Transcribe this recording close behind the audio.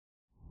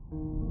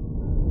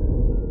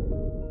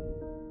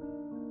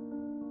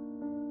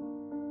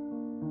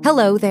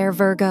Hello there,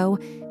 Virgo,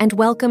 and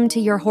welcome to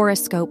your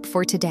horoscope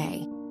for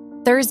today,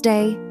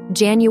 Thursday,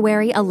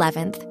 January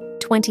 11th,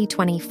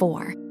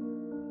 2024.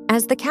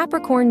 As the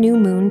Capricorn new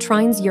moon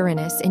trines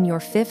Uranus in your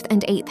 5th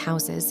and 8th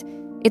houses,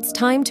 it's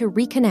time to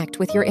reconnect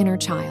with your inner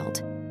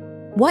child.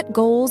 What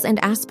goals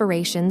and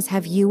aspirations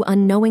have you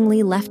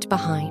unknowingly left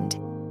behind?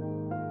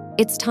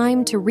 It's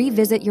time to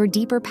revisit your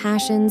deeper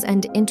passions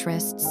and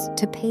interests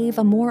to pave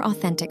a more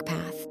authentic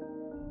path.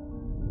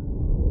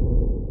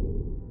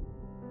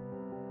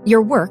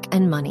 Your work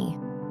and money.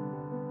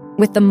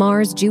 With the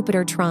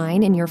Mars-Jupiter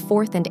trine in your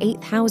 4th and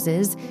 8th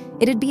houses,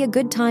 it'd be a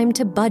good time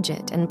to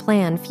budget and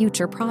plan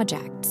future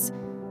projects.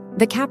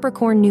 The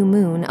Capricorn new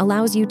moon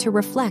allows you to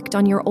reflect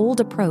on your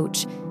old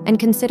approach and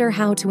consider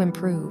how to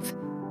improve.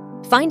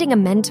 Finding a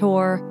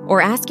mentor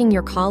or asking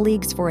your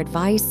colleagues for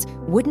advice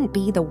wouldn't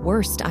be the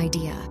worst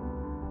idea.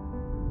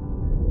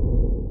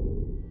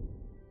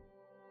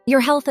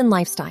 Your health and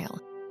lifestyle.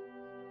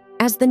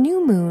 As the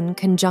new moon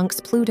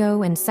conjuncts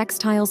Pluto and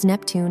sextiles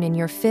Neptune in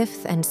your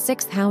 5th and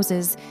 6th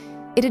houses,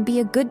 it'd be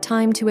a good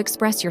time to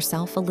express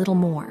yourself a little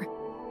more.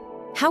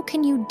 How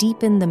can you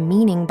deepen the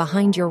meaning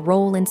behind your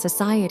role in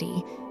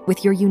society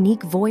with your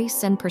unique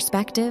voice and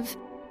perspective?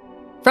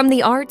 From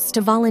the arts to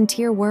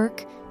volunteer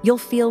work, you'll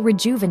feel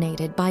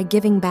rejuvenated by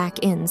giving back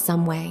in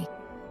some way.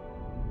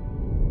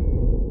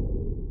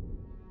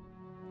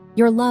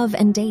 Your love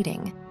and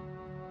dating.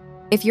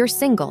 If you're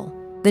single,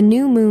 the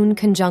new moon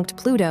conjunct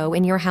Pluto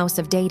in your house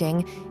of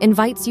dating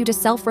invites you to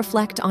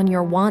self-reflect on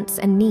your wants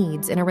and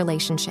needs in a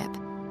relationship.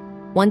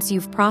 Once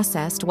you've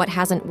processed what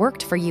hasn't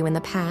worked for you in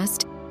the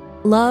past,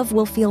 love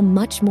will feel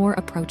much more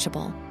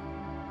approachable.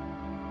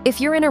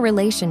 If you're in a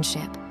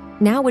relationship,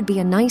 now would be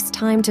a nice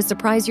time to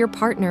surprise your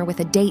partner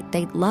with a date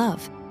they'd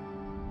love.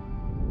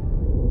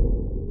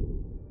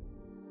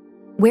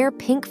 Wear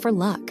pink for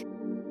luck.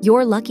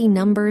 Your lucky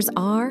numbers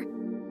are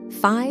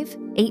 5,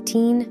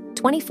 18,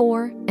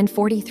 24, and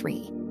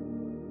 43.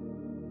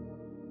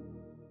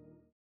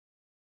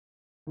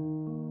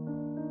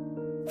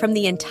 From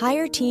the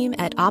entire team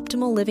at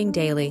Optimal Living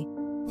Daily,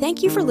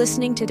 thank you for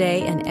listening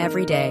today and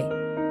every day.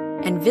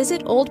 And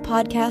visit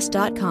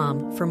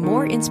oldpodcast.com for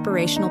more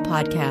inspirational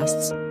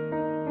podcasts.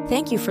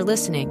 Thank you for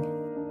listening.